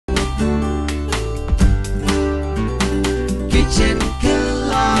Kitchen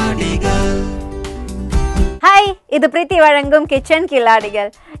Killadigal. Hi, இது பிரீத்தி வழங்கும் kitchen கில்லாடிகள்.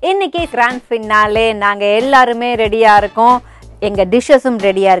 இன்னைக்கு கிராண்ட் ஃபினாலே நாங்க எல்லாருமே ரெடியா இருக்கோம். எங்க டிஷ்ஷஸும்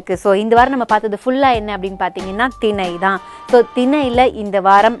ரெடியா இருக்கு. ஸோ இந்த வாரம் நம்ம பார்த்தது ஃபுல்லா என்ன அப்படின்னு பார்த்தீங்கன்னா திணை தான். ஸோ திணையில் இந்த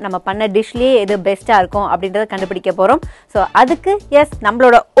வாரம் நம்ம பண்ண டிஷ்லேயே எது பெஸ்டா இருக்கும் அப்படின்றத கண்டுபிடிக்க போறோம். ஸோ அதுக்கு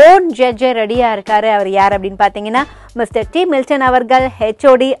நம்மளோட ஓன் ஜட்ஜ் ரெடியா இருக்காரு. அவர் யார் அப்படின்னு பார்த்தீங்கன்னா மிஸ்டர் டி மில்டன் அவர்கள்,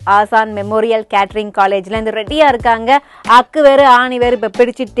 HOD ஆசான் மெமோரியல் கேட்டரிங் காலேஜ்ல இருந்து ரெடியா இருக்காங்க. அக்கு வேறு ஆணி வேறு இப்போ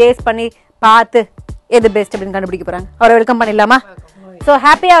பிடிச்சி டேஸ்ட் பண்ணி பார்த்து எது பெஸ்ட் அப்படின்னு கண்டுபிடிக்க போறாங்க. அவரை வெல்கம் பண்ணிடலாமா? ஸோ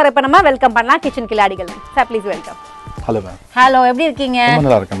ஹாப்பியா அவரை இப்போ நம்ம வெல்கம் பண்ணலாம் kitchen கில்லாடிகள். Sir please welcome. Hello ma'am. Hello, எப்படி இருக்கீங்க?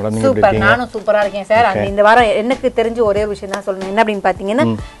 நல்லா இருக்கேன் மேடம். நீங்க எப்படி இருக்கீங்க? நானும் சூப்பரா இருக்கேன் சார். அந்த இந்த வாரம் எனக்கு தெரிஞ்ச ஒரே ஒரு விஷயம் தான் சொல்லணும். என்ன அப்படின்னு பாத்தீங்கன்னா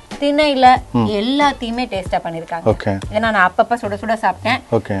திணையில எல்லாத்தையுமே டேஸ்டா பண்ணிருக்காங்க. ஓகே. ஏன்னா நான் அப்பப்ப சுட சுட சாப்பிட்டேன்.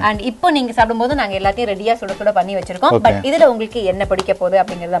 ஓகே. அண்ட் இப்போ நீங்க சாப்பிடும்போது நாங்க எல்லாத்தையும் ரெடியா சுட சுட பண்ணி வச்சிருக்கோம். பட் இதுல உங்களுக்கு என்ன பிடிக்க போகுது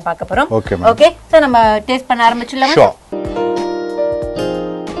அப்படிங்கறத பார்க்க போறோம். ஓகே சார், நம்ம டேஸ்ட் பண்ண ஆரம்பிச்சிடலாமா?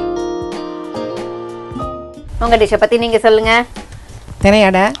 உங்க டிஷ்ஷை பத்தி நீங்க சொல்லுங்க.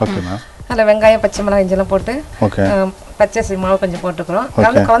 திணையடை. Okay ma'am. அதில் வெங்காயம், பச்சை மிளகாய், இஞ்செல்லாம் போட்டு பச்சை மாவு கொஞ்சம் போட்டுக்கிறோம்.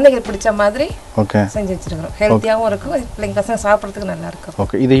 அதாவது குழந்தைங்களுக்கு பிடிச்ச மாதிரி செஞ்சு வச்சிருக்கிறோம். ஹெல்த்தியாகவும் இருக்கும், பிள்ளைங்க பசங்க சாப்பிட்றதுக்கு நல்லா இருக்கும்.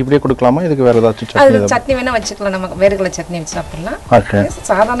 ஓகே. இது இப்படியே கொடுக்கலாமா? இதுக்கு வேற ஏதாச்சும் சட்னி? அது சட்னி வேணா வச்சுக்கலாம். நம்ம வேர்க்கடலை சட்னி வச்சு சாப்பிடலாம்.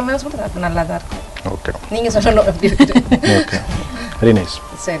 சாதாரணமாக சாப்பிட்டு நல்லா தான் இருக்கும். ஓகே, நீங்கள் சொல்லணும் எப்படி இருக்கு. Okay, very nice.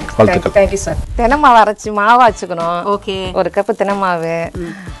 சரி, தேங்க்யூ சார். தினை மாவு அரைச்சி மாவு வச்சுக்கணும். ஓகே. ஒரு கப்பு தினை மாவு,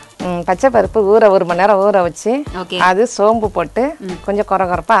 பச்சை பருப்பு ஊற 1 மணி நேரம் ஊற வச்சு அது சோம்பு போட்டு கொஞ்சம்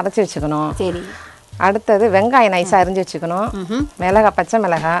கொரகொரப்பா அரைச்சி வச்சுக்கணும். சரி. அடுத்தது வெங்காயம் நைஸா அரிஞ்சு வச்சுக்கணும். மிளகாய், பச்சை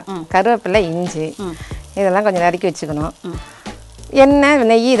மிளகாய், கருவேப்பிலை, இஞ்சி இதெல்லாம் கொஞ்சம் நறுக்கி வச்சுக்கணும். எண்ணெய்,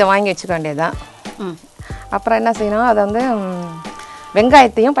 நெய் இதை வாங்கி வச்சுக்க வேண்டியதுதான். அப்புறம் என்ன செய்யணும், அதை வந்து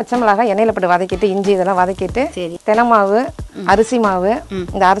வெங்காயத்தையும் பச்சை மிளகாய் எண்ணெயில் போட்டு வதக்கிட்டு, இஞ்சி இதெல்லாம் வதக்கிட்டு, தினை மாவு, அரிசி மாவு,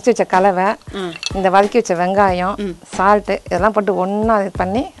 இந்த அரைச்சி வச்ச கலவை, இந்த வதக்கி வச்ச வெங்காயம், சால்ட்டு இதெல்லாம் போட்டு ஒன்றா இது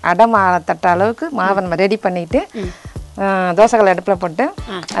பண்ணி அடை தட்ட அளவுக்கு மாவை நம்ம ரெடி பண்ணிட்டு தோசைக்கல் அடுப்பில் போட்டு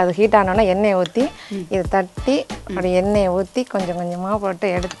அது ஹீட் ஆனோன்னா எண்ணெயை ஊற்றி இதை தட்டி அப்படி எண்ணெயை ஊற்றி கொஞ்சம் கொஞ்சமாக போட்டு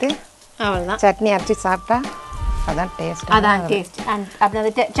எடுத்து அவ்வளோதான் சட்னி அரைச்சி சாப்பிட்டா அதான் டேஸ்ட். அதான் டேஸ்ட். அண்ட் அப்படி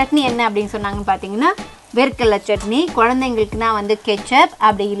அந்த சட்னி என்ன அப்படின்னு சொன்னாங்கன்னு பார்த்தீங்கன்னா வேர்க்கடலை சட்னி. குழந்தைங்களுக்குனா வந்து கெச்சப்,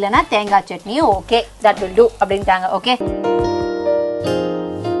 அப்படி இல்லைன்னா தேங்காய் சட்னியும் ஓகே, தட் வில் டூ அப்படின்ட்டாங்க. ஓகே.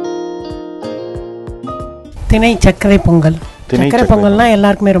 திணை சர்க்கரை பொங்கல். சர்க்கரை பொங்கல்னா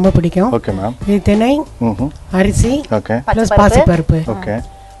எல்லாருக்குமே ரொம்ப பிடிக்கும். Okay ma'am. இது திணை, அரிசி, ப்ளஸ் பாசி பருப்பு,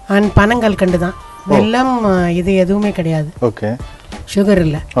 அண்ட் பனங்கல் கண்டு தான். வெல்லம் இது எதுவுமே கிடையாது. ஓகே. சுகர்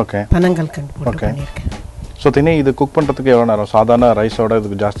இல்லை. ஓகே. பனங்கல் கண்டு போட்டு பண்ணியிருக்கேன். ஸோ திணை இது குக் பண்ணுறதுக்கு எவ்வளோ நேரம்? சாதாரண ரைஸோட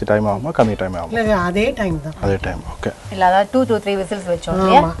இதுக்கு ஜாஸ்தி டைம் ஆகுமா, கம்மி டைம் ஆகும்? இல்லை, அதே டைம் தான். அதே டைம். ஓகே. இல்லை, அதாவது 2 to 3 விசில்ஸ் வச்சோம்.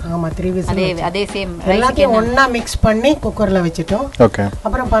 ஆமாம், 3 விசில். அதே சேம் எல்லாத்தையும் ஒன்றா மிக்ஸ் பண்ணி குக்கரில் வச்சுட்டோம். ஓகே.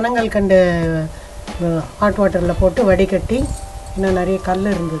 அப்புறம் பனங்கல் கண்டு ஹாட் வாட்டரில் போட்டு வடிகட்டி, இன்னும் நிறைய கல்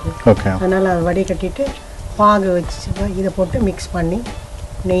இருந்தது. ஓகே. அதனால் அதை வடிகட்டிட்டு பாகு வச்சு இதை போட்டு மிக்ஸ் பண்ணி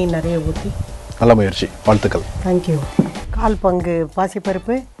நெய் நிறைய ஊற்றி. நல்ல முயற்சி, வாழ்த்துக்கள். தேங்க்யூ. 1/4 பங்கு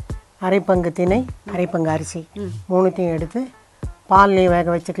பாசிப்பருப்பு, 1/2 பங்கு திணை, 1/2 பங்கு அரிசி, 3த்தையும் எடுத்து பால்லையும் வேக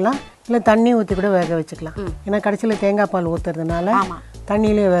வச்சுக்கலாம், இல்லை தண்ணி ஊற்றி கூட வேக வச்சுக்கலாம். ஏன்னா கடைசியில் தேங்காய் பால் ஊற்றுறதுனால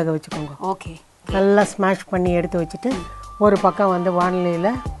தண்ணியிலே வேக வச்சுக்கோங்க. ஓகே. நல்லா ஸ்மாஷ் பண்ணி எடுத்து வச்சுட்டு ஒரு பக்கம் வந்து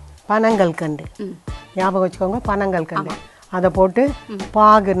வானிலையில் பனங்கல் கண்டு, ஞாபகம் வச்சுக்கோங்க, பனங்கல் கண்டு அதை போட்டு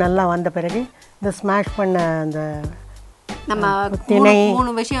பாகு நல்லா வந்த பிறகு இந்த ஸ்மாஷ் பண்ண அந்த நம்ம திணை,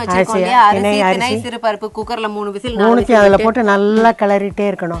 3 விஷயம் வச்சிருக்கோம் இல்லையா, அரிசி, திணை, சிறுபருப்பு, குக்கர்ல 3 விசில், 3 அதில் போட்டு நல்லா கிளறிட்டே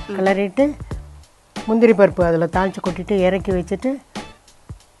இருக்கணும். கிளறிட்டு முந்திரி பருப்பு அதில் தாளித்து கொட்டிட்டு இறக்கி வச்சுட்டு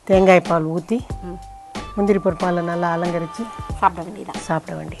தேங்காய் பால் ஊற்றி முந்திரி பருப்பால் நல்லா அலங்கரித்து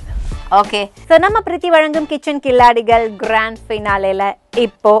சாப்பிட வேண்டியது. ஓகே. ஸோ நம்ம பிரீத்தி வழங்கும் கிச்சன் கில்லாடிகள் கிராண்ட் ஃபினாலேல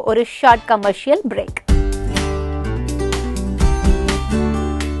இப்போ ஒரு short commercial break.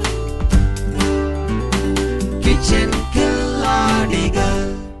 Kitchen Killadigal.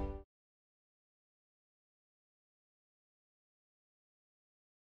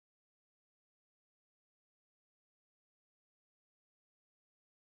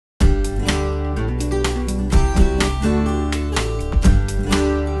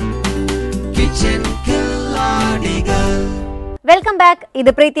 Kitchen Killadigal. Welcome back.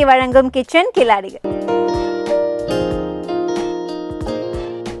 இது பிரீத்தி வழங்கும் கிச்சன் கில்லாடிகள்.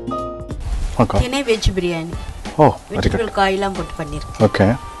 திணை வெஜ் பிரியாணி. வெஜிடபிள் காயெல்லாம் போட்டு பண்ணியிருக்கேன். Okay.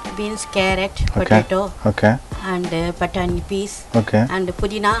 Beans, carrot, potato, okay, and பட்டாணி பீஸ், ஓகே, அண்ட்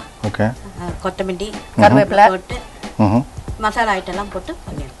புதினா, ஓகே, கொத்தமல்லி, கருவேப்பிலை போட்டு மசாலா ஐட்டம்லாம் போட்டு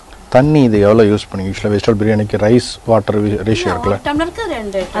பண்ணியிருக்கோம். தண்ணி இது எவ்வளோ யூஸ் பண்ணி? யூஸ்வலாக வெஜிடபிள் பிரியாணிக்கு ரைஸ் வாட்டர் ரேஷியோ இருக்குல்ல? டம்ளருக்கு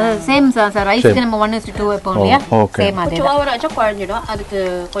 2. அது சேம் சார். ரைஸ்க்கு நம்ம 1:2 வைப்போம் இல்லையா? சேம் அதே. கொஞ்சம் ஓவர் ஆச்சா குழஞ்சிடும், அதுக்கு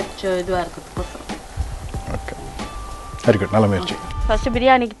கொஞ்சம் இதுவாக இருக்குது. ஓகே. வெரி குட், நல்ல முயற்சி. ஃபர்ஸ்ட்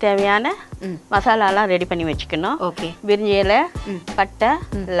பிரியாணிக்கு தேவையான மசாலாலாம் ரெடி பண்ணி வச்சுக்கணும். ஓகே. பிரிஞ்சி இலை, பட்டை,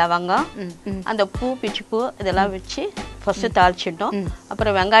 லவங்கம், அந்த பூ, பிச்சு பூ இதெல்லாம் வச்சு ஃபர்ஸ்ட் தாளிச்சிடணும்.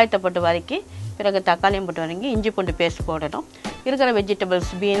 அப்புறம் வெங்காயத்தை போட்டு வதக்கி, பிறகு தக்காளியும் போட்டு வதக்கி இஞ்சி பூண்டு பேஸ்ட் போடணும். இருக்கிற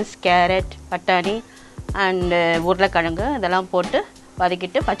வெஜிடபிள்ஸ் பீன்ஸ், கேரட், பட்டாணி அண்டு உருளைக்கிழங்கு இதெல்லாம் போட்டு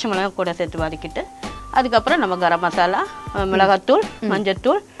வதக்கிட்டு, பச்சை மிளகாய் கூட சேர்த்து வதக்கிட்டு, அதுக்கப்புறம் நம்ம கரம் மசாலா, மிளகாத்தூள்,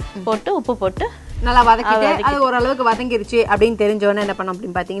 மஞ்சத்தூள் போட்டு உப்பு போட்டு நல்லா வதக்கிட்டு அது ஓரளவுக்கு வதங்கிருச்சு அப்படின்னு தெரிஞ்சோன்னே என்ன பண்ணோம்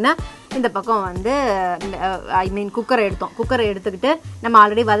அப்படின்னு பார்த்தீங்கன்னா, இந்த பக்கம் வந்து ஐ மீன் குக்கரை எடுத்தோம். குக்கரை எடுத்துக்கிட்டு நம்ம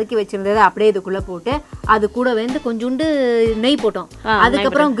ஆல்ரெடி வதக்கி வச்சிருந்ததை அப்படியே இதுக்குள்ளே போட்டு அது கூட வந்து கொஞ்சோண்டு நெய் போட்டோம்.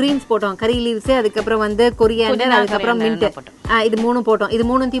 அதுக்கப்புறம் கிரீன்ஸ் போட்டோம், கறி லீவ்ஸ், அதுக்கப்புறம் வந்து கொரியாண்டர், அதுக்கப்புறம் மின்ட், இது 3 போட்டோம். இது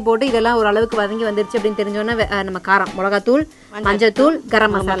 3 போட்டு இதெல்லாம் ஓரளவுக்கு வதங்கி வந்துருச்சு அப்படின்னு தெரிஞ்சோன்னே நம்ம காரம், மிளகாத்தூள், மஞ்சத்தூள்,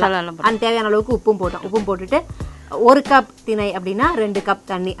 கரம் மசாலா அந்த தேவையான அளவுக்கு உப்பும் போட்டோம். உப்பும் போட்டுட்டு 1 கப் திணை அப்படின்னா 2 கப்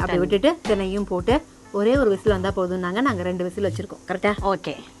தண்ணி அப்படி விட்டுட்டு திணையும் போட்டு ஒரே ஒரு விசில் வந்தால் போதும்னாங்க. நாங்கள் 2 விசில் வச்சுருக்கோம். கரெக்டா?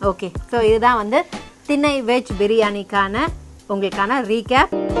 Okay okay. ஸோ இதுதான் வந்து திணை வெஜ் பிரியாணிக்கான உங்களுக்கான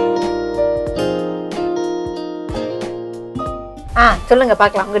ரீகேப். சொல்லுங்க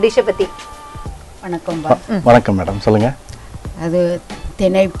பார்க்கலாம் உங்கள் டிஷ்ஷை பற்றி. வணக்கம். வணக்கம் மேடம், சொல்லுங்கள். அது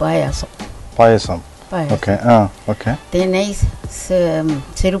திணை பாயாசம். பாயசம். ஓகே. ஓகே. திணை,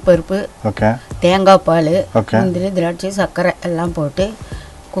 சிறுபருப்பு, ஓகே, தேங்காய் பால், ஓகே, முந்திரி, திராட்சை, சர்க்கரை எல்லாம் போட்டு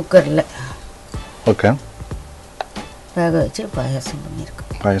குக்கரில் ஓகே வேக வச்சு பாயாசம்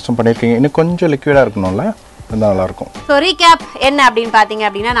பண்ணியிருக்கோம். பாயசம் பண்ணியிருக்கீங்க. இன்னும் கொஞ்சம் லிக்விடாக இருக்கணும்ல, இருந்தால் நல்லாயிருக்கும். ஸோ ரீகேப் என்ன அப்படின்னு பார்த்தீங்க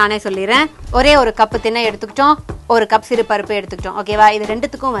அப்படின்னா நானே சொல்லிடுறேன். ஒரே ஒரு கப்பு திணை எடுத்துக்கிட்டோம், 1 கப் சிறு பருப்பு எடுத்துக்கிட்டோம். ஓகேவா? இது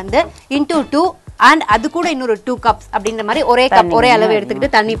ரெண்டுத்துக்கும் வந்து இன்டூ 2 அண்ட் அது கூட இன்னொரு 2 கப்ஸ் அப்படின்ற மாதிரி ஒரே கப் ஒரே அளவு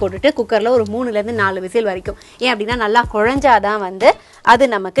எடுத்துக்கிட்டு தண்ணி போட்டுட்டு குக்கரில் ஒரு 3லேருந்து 4 விசில் வரைக்கும். ஏன் அப்படின்னா நல்லா குழஞ்சாதான் வந்து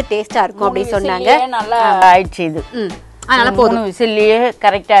அது நமக்கு டேஸ்டா இருக்கும் அப்படின்னு சொன்னாங்க. நல்லா ஆயிடுச்சு இது. அதனால போதும், விசில்லையே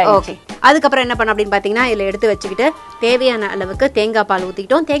கரெக்டாக. ஓகே. அதுக்கப்புறம் என்ன பண்ணோம் அப்படின்னு பார்த்தீங்கன்னா, இதில் எடுத்து வச்சுக்கிட்டு தேவையான அளவுக்கு தேங்காய் பால்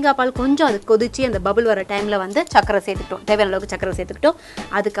ஊற்றிக்கிட்டோம். தேங்காய் பால் கொஞ்சம் அது கொதிச்சு அந்த பபுள் வர டைமில் வந்து சக்கரை சேர்த்துக்கிட்டோம். தேவையான அளவுக்கு சக்கரை சேர்த்துக்கிட்டோம்.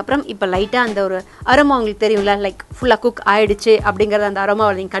 அதுக்கப்புறம் இப்போ லைட்டாக அந்த ஒரு அரோமா உங்களுக்கு தெரியும்ல, லைக் ஃபுல்லாக குக் ஆயிடுச்சு அப்படிங்கிறத அந்த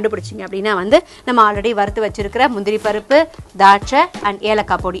அரோமாவை நீங்கள் கண்டுபிடிச்சிங்க அப்படின்னா வந்து நம்ம ஆல்ரெடி வறுத்து வச்சிருக்கிற முந்திரி பருப்பு, திராட்சை அண்ட்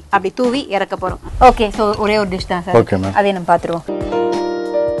ஏலக்காய் பொடி அப்படி தூவி இறக்க போகிறோம். ஓகே. ஸோ ஒரே ஒரு டிஷ் தான் சார். ஓகே மேம், அதே நம்ம பார்த்துருவோம்.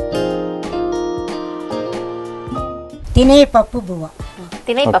 திணை பப்பு பூவா.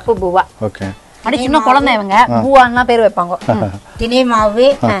 திணை பப்பு பூவா. ஓகே. அப்படி சின்ன குழந்தை இவங்க பூவான்னா பேர் வைப்பாங்க. திணை மாவு,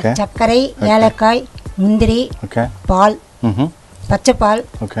 சர்க்கரை, ஏலக்காய், முந்திரி, பால், பச்சை பால்,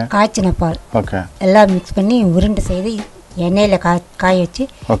 காய்ச்சின பால் எல்லாம் மிக்ஸ் பண்ணி உருண்டை செய்து எண்ணெயில் காய வச்சு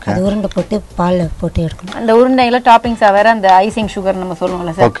அது உருண்டை போட்டு பாலில் போட்டு எடுக்கணும். அந்த உருண்டையில் டாப்பிங்ஸாக வேற அந்த ஐசிங் சுகர் நம்ம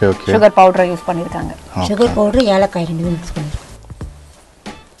சொல்லுவோம்ல சார், சுகர் பவுடரை யூஸ் பண்ணியிருக்காங்க. சுகர் பவுடர், ஏலக்காய் 2 மிக்ஸ் பண்ணியிருக்கோம்.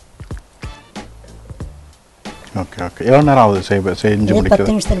 Okay okay. எவ்வளோ நேரம் ஆகுது செஞ்சு முடிக்க?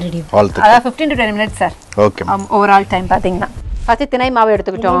 10 நிமிஷத்தில் ரெடி. அதாவது 15 to 20 minutes sir. Okay. Overall time பார்த்தீங்கன்னா ஃபர்ஸ்ட் திணை மாவு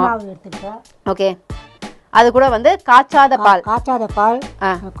எடுத்துக்கிட்டோம். ஓகே. அது கூட வந்து காய்ச்சாத பால். காய்ச்சாத பால்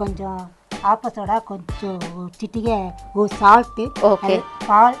கொஞ்சம் ஆப்பசோடா, கொஞ்சம் சிட்டிகை சால்ட்டு, ஓகே,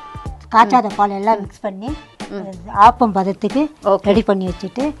 பால், காய்ச்சாத பால் எல்லாம் மிக்ஸ் பண்ணி ஆப்பம் பதத்துக்கு ரெடி பண்ணி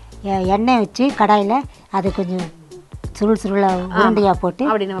வச்சுட்டு எண்ணெய் வச்சு கடாயில் அது கொஞ்சம் சுருளா உருண்டையா போட்டு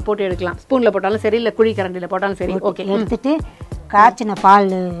அப்படி நம்ம போட்டு எடுக்கலாம். ஸ்பூன்ல போட்டாலும் சரி, இல்லை குழி கரண்டில போட்டாலும் சரி. ஓகே. எடுத்துட்டு காய்ச்சின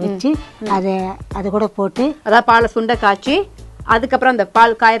பால் வச்சு அது கூட போட்டு அதான் பாலை சுண்ட காய்ச்சி அதுக்கப்புறம் அந்த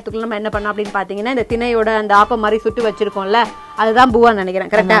பால் காயறதுக்குள்ள நம்ம என்ன பண்ணோம் அப்படின்னு பார்த்தீங்கன்னா, இந்த திணையோட அந்த ஆப்பம் மாதிரி சுட்டு வச்சிருக்கோம்ல, அதுதான் பூவான்னு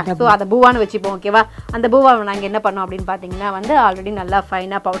நினைக்கிறேன். கரெக்டா? ஸோ அதை பூவான்னு வச்சுப்போம். ஓகேவா? அந்த பூவாவை நாங்கள் என்ன பண்ணோம் அப்படின்னு பார்த்தீங்கன்னா வந்து ஆல்ரெடி நல்லா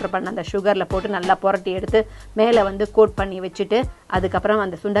ஃபைனாக பவுடர் பண்ண அந்த சுகரில் போட்டு நல்லா புரட்டி எடுத்து மேலே வந்து கோட் பண்ணி வச்சுட்டு அதுக்கப்புறம்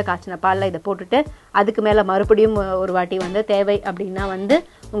அந்த சுண்டை காய்ச்சின பாலில் இதை போட்டுட்டு அதுக்கு மேலே மறுபடியும் ஒரு வாட்டி வந்து தேவை அப்படின்னா வந்து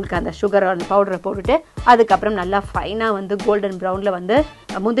உங்களுக்கு அந்த சுகர் அந்த பவுடரை போட்டுட்டு அதுக்கப்புறம் நல்லா ஃபைனாக வந்து கோல்டன் ப்ரௌனில் வந்து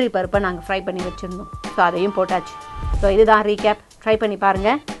முந்திரி பருப்பை நாங்கள் ஃப்ரை பண்ணி வச்சுருந்தோம். ஸோ அதையும் போட்டாச்சு. ஸோ இதுதான் ரீகேப். ட்ரை பண்ணி பாருங்க.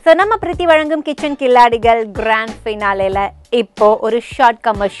 ஸோ நம்ம பிரீத்தி வழங்கும் கிச்சன் கில்லாடிகள் கிராண்ட் ஃபினாலேல இப்போ ஒரு short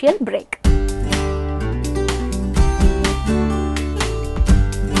commercial break.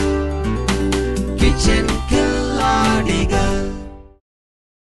 Kitchen கில்லாடிகள்.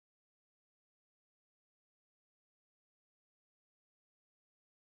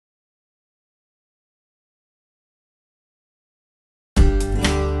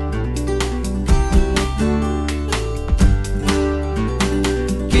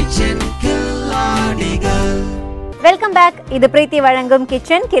 Welcome back. இது பிரீத்தி வழங்கும்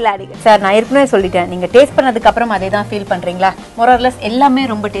கிச்சன் கில்லாடிகள். சார், நான் ஏற்கனவே சொல்லிட்டேன், நீங்க டேஸ்ட் பண்ணதுக்கு அப்புறம் அதே தான் ஃபீல் பண்றீங்களா? மோரர்லெஸ் எல்லாமே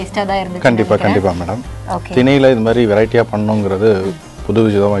ரொம்ப டேஸ்டா தான் இருந்துச்சு. கண்டிப்பா மேடம். திணையில இது மாதிரி வெரைட்டியா பண்ணணுங்கிறது புது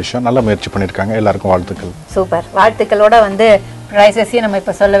விதமான விஷயம். நல்ல முயற்சி பண்ணியிருக்காங்க. எல்லாருக்கும் வாழ்த்துக்கள். சூப்பர். வாழ்த்துக்களோட வந்து ப்ரைஸஸையும் நம்ம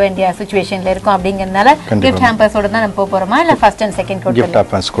இப்போ சொல்ல வேண்டிய சுச்சுவேஷன்ல இருக்கோம் அப்படிங்கறதுனால கிஃப்ட் ஹேம்பர்ஸோட தான் நம்ம போறோமா இல்ல ஃபர்ஸ்ட் அண்ட் செகண்ட் கொடுத்து கிஃப்ட்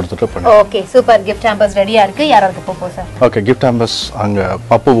ஹேம்பர்ஸ் கொடுத்துட்டு பண்ணு. Okay super. கிஃப்ட் ஹேம்பர்ஸ் ரெடியா இருக்கு. யாராருக்கு போப்போ சார்? ஓகே கிஃப்ட் ஹேம்பர்ஸ் அங்க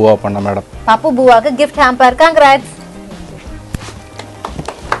பப்பு பூவா பண்ண மேடம். பப்பு பூவாக்கு கிஃப்ட் ஹேம்பர். கங்க்ராட்ஸ்.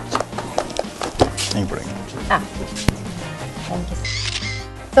 நீங்க போடுங்க. தேங்க்யூ.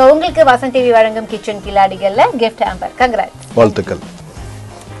 சோ உங்களுக்கு வசந்த் டிவி வழங்கும் கிச்சன் கில்லாடிகள்ல கிஃப்ட் ஹேம்பர். கங்க்ராட்ஸ். வாழ்த்துக்கள்.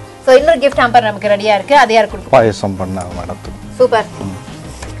 சோ இன்னொரு கிஃப்ட் ஹேம்பர் நமக்கு ரெடியா இருக்கு. அது யாருக்கு கொடுப்போம்? பாயசம் பண்ண மேடம். சூப்பர்.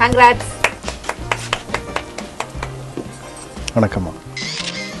 கங்க்ராட்ஸ். வணக்கம்.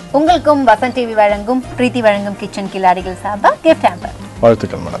 உங்களுக்கும் வசந்த் டிவி வழங்கும் பிரீத்தி வழங்கும் கிச்சன் கில்லாடிகள் சார்பா கிஃப்ட் ஹேம்பர்.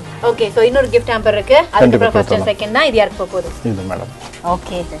 வாழ்த்துக்கள் மேடம். ஓகே சோ இன்னொரு கிஃப்ட் ஹேம்பர் இருக்கு. அதுக்கு ஃபர்ஸ்ட் அண்ட் செகண்ட் தான். இது யாருக்கு போகுது? இது மேடம்.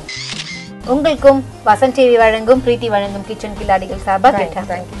 ஓகே. உங்களுக்கும் வசந்த் டிவி வழங்கும் பிரீத்தி வழங்கும் கிச்சன் கில்லாடிகள் சார்பா கிஃப்ட்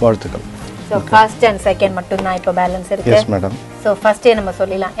ஹேம்பர். வாழ்த்துக்கள். சோ ஃபர்ஸ்ட் அண்ட் செகண்ட் மட்டும் தான் இப்போ பேலன்ஸ் இருக்கு. Yes madam. சோ ஃபர்ஸ்டே நம்ம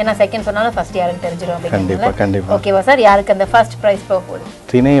சொல்லிடலாம். ஏன்னா செகண்ட் சொன்னாலும் ஃபர்ஸ்ட் யாருக்கு தெரிஞ்சிரும் கண்டிப்பா அப்படிங்கறதுனால. கண்டிப்பா. ஓகேவா சார்? யாருக்கு அந்த ஃபர்ஸ்ட் பிரைஸ் போகுது?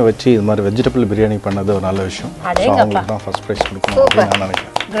 திணையை வச்சு இது மாதிரி வெஜிடபிள் பிரியாணி பண்ணது ஒரு நல்ல விஷயம். அவங்களுக்கு தான் ஃபர்ஸ்ட் பிரைஸ் கொடுக்கணும் அப்படின்னு நான்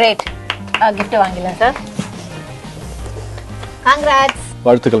நினைக்கிறேன். கிரேட். கிஃப்ட் வாங்கிடலாம் சார். கங்க்ராட்ஸ்.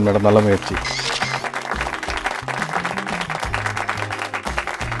 வாழ்த்துக்கள் மேடம். நல்ல முயற்சி.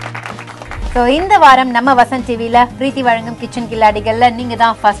 ஸோ இந்த வாரம் நம்ம வசந்த் டிவியில் பிரீத்தி வழங்கும் கிச்சன் கில்லாடிகள்ல நீங்க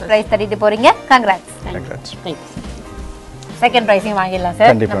தான் ஃபர்ஸ்ட் ப்ரைஸ் தட்டிட்டு போறீங்க. கங்க்ராட்ஸ். செகண்ட் ப்ரைஸையும் வாங்கிடலாம்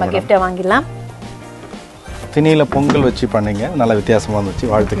சார். நம்ம கிஃப்ட்டை வாங்கிடலாம். திணையில பொங்கல் வச்சு பண்ணீங்க, நல்ல வித்தியாசமா இருந்துச்சு.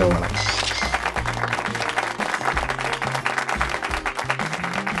 வாழ்த்துக்கள் மேடம்.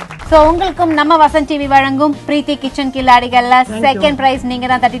 ஸோ உங்களுக்கும் நம்ம வசந்த் டிவி வழங்கும் பிரீத்தி கிச்சன் கில்லாடிகள்ல செகண்ட் ப்ரைஸ் நீங்க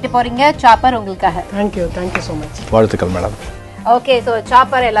தான் தட்டிட்டு போறீங்க. சாப்பர் உங்களுக்காக. Thank you so much. வாழ்த்துக்கள் மேடம். ஓகே ஸோ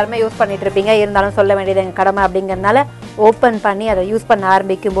சாப்பர் எல்லாருமே யூஸ் பண்ணிட்டு இருப்பீங்க. இருந்தாலும் சொல்ல வேண்டியது எங்கள் கடமை அப்படிங்கறதுனால ஓப்பன் பண்ணி அதை யூஸ் பண்ண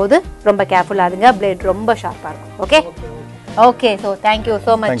ஆரம்பிக்கும் போது ரொம்ப கேர்ஃபுல்லாக இருங்க. பிளேட் ரொம்ப ஷார்ப்பாக இருக்கும். Okay okay so thank you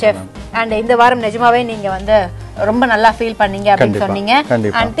so much chef. And இந்த வாரம் நிஜமாவே நீங்க வந்து ரொம்ப நல்லா ஃபீல் பண்ணீங்க அப்படின்னு சொன்னீங்க.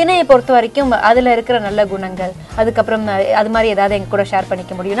 அண்ட் திணையை பொறுத்த வரைக்கும் அதுல இருக்கிற நல்ல குணங்கள், அதுக்கப்புறம் அது மாதிரி ஏதாவது எங்க கூட ஷேர்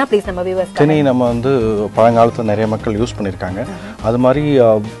பண்ணிக்க முடியும்னா ப்ளீஸ் நம்ம வியூவர்ஸ். திணை நம்ம வந்து பழங்காலத்தில் நிறைய மக்கள் யூஸ் பண்ணியிருக்காங்க. அது மாதிரி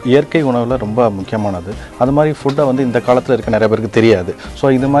இயற்கை உணவில் ரொம்ப முக்கியமானது. அது மாதிரி ஃபுட்டை வந்து இந்த காலத்தில் இருக்க நிறைய பேருக்கு தெரியாது. ஸோ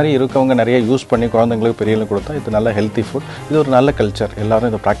இது மாதிரி இருக்கவங்க நிறைய யூஸ் பண்ணி குழந்தைங்களுக்கு பெரியவங்களுக்கு கொடுத்தா இது நல்ல ஹெல்த்தி ஃபுட். இது ஒரு நல்ல கல்ச்சர்.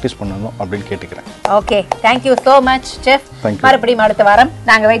 எல்லாரும் இதை ப்ராக்டிஸ் பண்ணணும் அப்படின்னு கேட்டுக்கிறேன். Okay thank you so much chef. மறுபடியும் அடுத்த வாரம்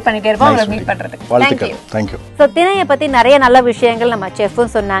நாங்கள் வெயிட் பண்ணிட்டே இருப்போம் உங்களை மீட் பண்ணுறதுக்கு. வாழ்த்துக்கள். தேங்க்யூ. ஸோ திணையை பற்றி நிறைய நல்ல விஷயங்கள் நம்ம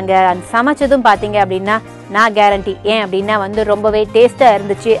செஃப்பும் சொன்னாங்க. அண்ட் சமைச்சதும் பார்த்தீங்க அப்படின்னா நான் கேரண்டி. ஏன் அப்படின்னா வந்து ரொம்பவே டேஸ்ட்டாக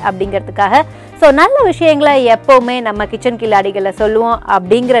இருந்துச்சு அப்படிங்கிறதுக்காக. ஸோ நல்ல விஷயங்களை எப்போவுமே நம்ம கிச்சன் கில்லாடிகளில் சொல்லுவோம்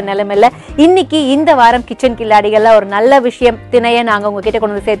அப்படிங்கிற நிலைமையில் இன்னைக்கு இந்த வாரம் கிச்சன் கில்லாடிகளில் ஒரு நல்ல விஷயம் திணையை நாங்கள் உங்ககிட்ட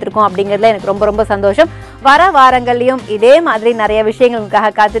கொண்டு வந்து சேர்த்துருக்கோம் அப்படிங்கிறதுல எனக்கு ரொம்ப ரொம்ப சந்தோஷம். வர வாரங்கள்லையும் இதே மாதிரி நிறைய விஷயங்கள்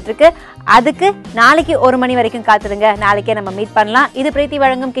உங்களுக்காக காத்துட்ருக்கு. அதுக்கு நாளைக்கு 1 மணி வரைக்கும் காத்துடுங்க. நாளைக்கே நம்ம மீட் பண்ணலாம். இது பிரீத்தி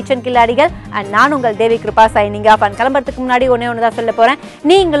வழங்கும் கிச்சன் கில்லாடிகள். அண்ட் நான் உங்கள் தேவி கிருபா சைனிங் ஆஃப். அண்ட் கிளம்புறதுக்கு முன்னாடி ஒன்று தான் சொல்ல போகிறேன்.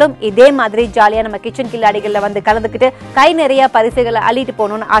 நீங்களும் இதே மாதிரி ஜாலியாக நம்ம கிச்சன் கில்லாடிகளில் வந்து கலந்துக்கிட்டு கை நிறைய பரிசுகளை அள்ளிட்டு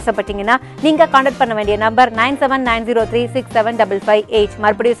போகணும்னு ஆசைப்பட்டீங்கன்னா நீங்கள் கான்டாக்ட் பண்ண வேண்டிய நம்பர் 9790367558.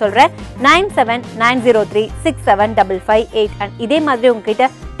 மறுபடியும் சொல்கிறேன் 9790367558. அண்ட் இதே மாதிரி உங்ககிட்ட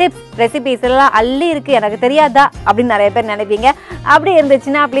டிப்ஸ் ரெசிபிஸ் எல்லாம் அள்ளி இருக்கு எனக்கு தெரியாதா அப்படின்னு நிறைய பேர் நினைப்பீங்க. அப்படி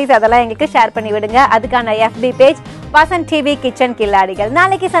இருந்துச்சுன்னா ப்ளீஸ் அதெல்லாம் எங்களுக்கு ஷேர் பண்ணி விடுங்க. அதுக்கான FB page Vasanth TV kitchen கில்லாடிகள்.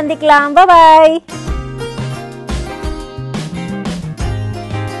 நாளைக்கு சந்திக்கலாம். பாய்.